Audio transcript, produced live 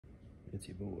It's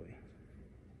your boy.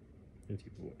 It's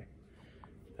your boy,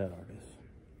 Pet Artist,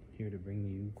 here to bring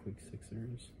you quick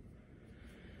sixers.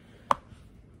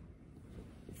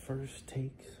 First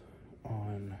takes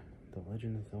on The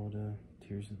Legend of Zelda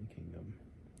Tears of the Kingdom.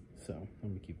 So,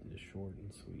 let me keep this short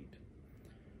and sweet.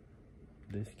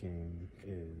 This game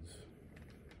is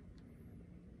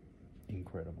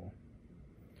incredible.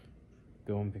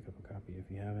 Go and pick up a copy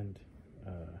if you haven't.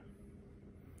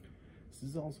 This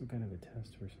is also kind of a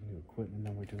test for some new equipment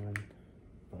that we're doing,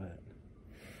 but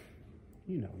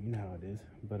you know how it is.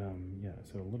 But yeah,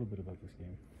 so a little bit about this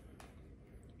game.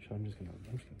 So I'm just gonna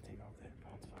take off the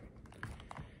headphones.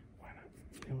 Why not?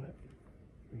 You know what?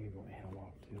 We're gonna go ahead and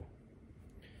walk too.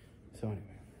 So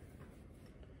anyway,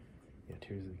 yeah,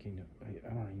 Tears of the Kingdom. I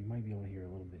don't know, you might be able to hear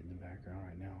a little bit in the background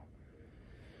right now.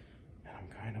 And I'm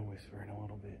kind of whispering a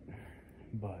little bit,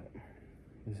 but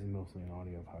this is mostly an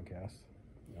audio podcast.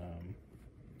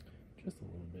 Just a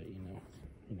little bit,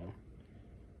 you know.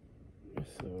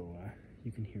 So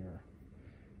you can hear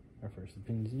our first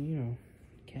opinions,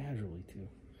 casually too.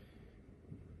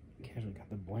 Casually got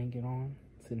the blanket on,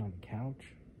 sitting on the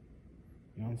couch.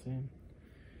 You know what I'm saying?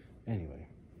 Anyway,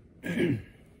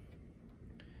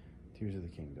 Tears of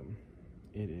the Kingdom.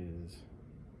 It is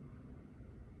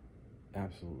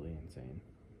absolutely insane.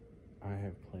 I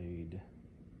have played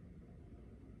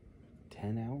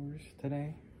 10 hours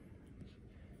today.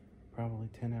 Probably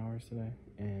 10 hours today.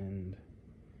 And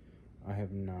I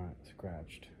have not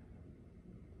scratched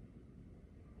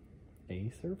a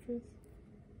surface?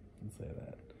 Let's say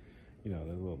that. There's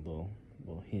a little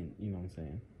hint, you know what I'm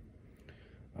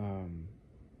saying?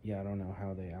 Yeah, I don't know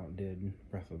how they outdid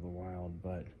Breath of the Wild,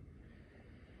 but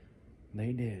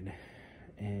they did.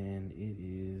 And it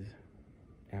is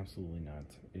absolutely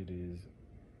nuts. It is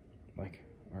like,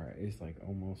 alright, it's like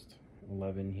almost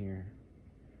 11 here.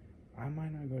 I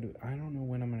don't know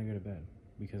when I'm gonna go to bed,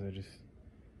 because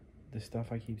the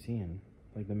stuff I keep seeing,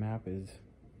 like the map is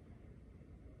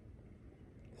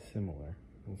similar,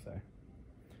 we'll say.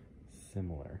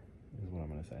 Similar is what I'm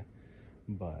gonna say.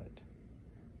 But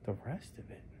the rest of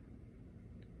it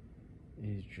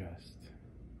is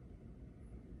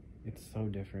it's so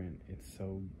different, it's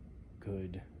so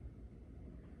good.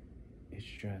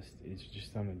 It's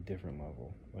just on a different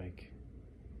level. Like,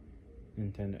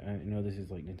 Nintendo, I know this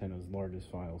is like Nintendo's largest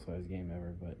file size game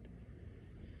ever, but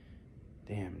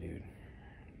damn, dude,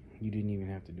 you didn't even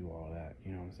have to do all that,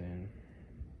 you know what I'm saying?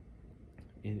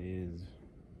 It is,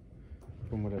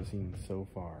 from what I've seen so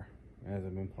far, as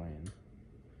I've been playing,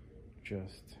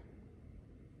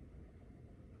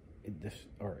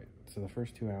 alright, so the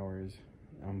first 2 hours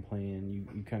I'm playing,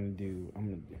 you kind of do,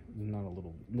 not a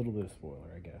little bit of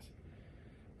spoiler, I guess,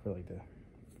 for like the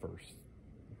first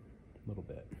little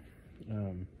bit.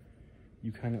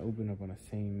 You kind of open up on a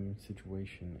same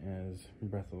situation as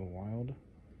Breath of the Wild,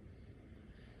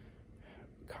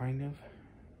 kind of,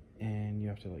 and you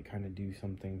have to like kind of do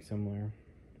something similar.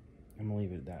 I'm gonna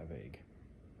leave it that vague,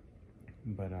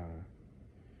 but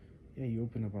yeah, you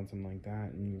open up on something like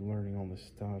that, and you're learning all this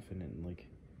stuff, and then like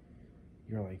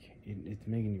it's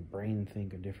making your brain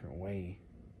think a different way,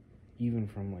 even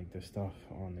from like the stuff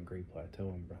on the Great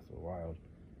Plateau in Breath of the Wild.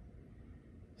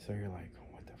 So you're like,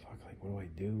 what the fuck, like, what do I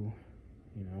do,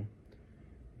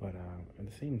 but at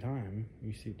the same time,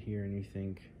 you sit here and you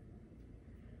think,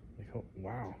 like, oh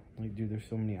wow, like, dude, there's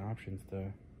so many options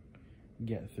to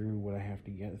get through what I have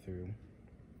to get through.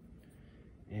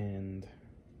 And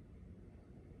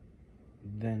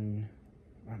then,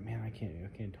 man, I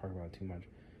can't talk about it too much.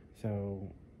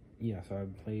 So yeah, so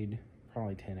I've played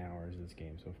probably 10 hours of this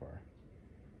game so far,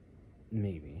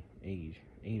 maybe 8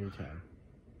 or 10,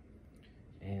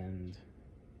 and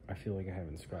I feel like I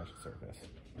haven't scratched the surface.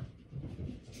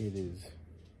 It is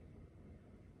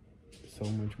so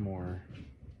much more,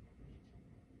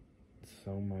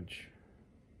 so much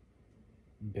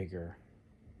bigger.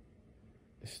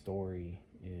 The story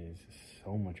is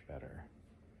so much better.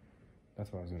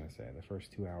 That's what I was gonna say. The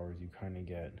first 2 hours, you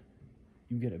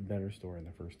get a better story in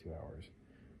the first 2 hours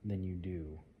than you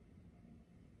do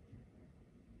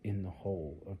in the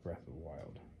whole of Breath of the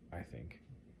Wild, I think.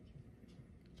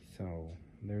 So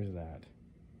there's that.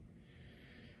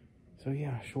 So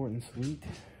yeah, short and sweet.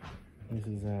 This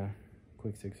is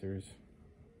Quick Sixers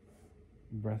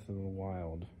Breath of the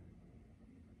Wild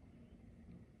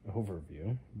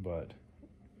overview, but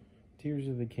Tears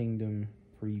of the Kingdom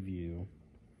preview.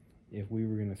 If we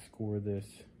were gonna score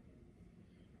this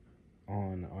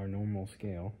on our normal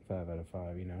scale, 5 out of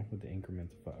 5, with the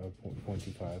increments of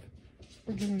 0.25,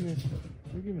 we're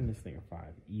giving this thing a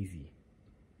 5. Easy.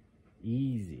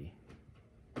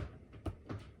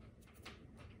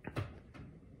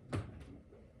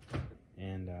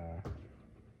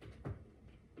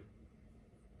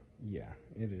 yeah,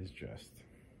 it is just,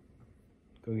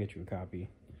 go get you a copy.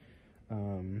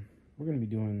 We're gonna be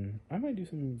doing, I might do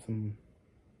some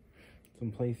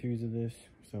playthroughs of this,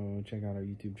 so check out our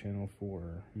YouTube channel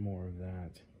for more of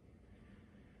that.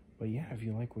 But yeah, if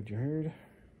you like what you heard,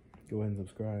 go ahead and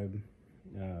subscribe.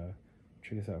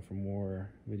 Check us out for more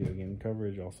video game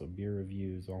coverage, also beer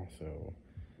reviews, also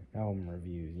album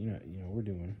reviews. You know, we're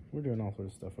doing all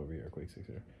sorts of stuff over here at Quake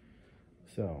Sixer.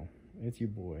 So it's your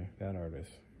boy, That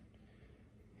Artist.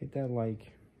 Hit that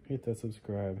like, hit that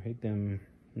subscribe, hit them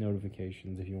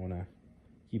notifications if you want to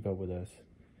keep up with us.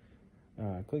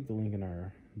 Click the link in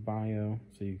our bio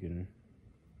so you can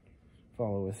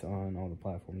follow us on all the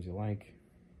platforms you like.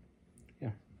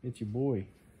 Yeah, it's your boy.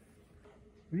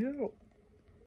 We out.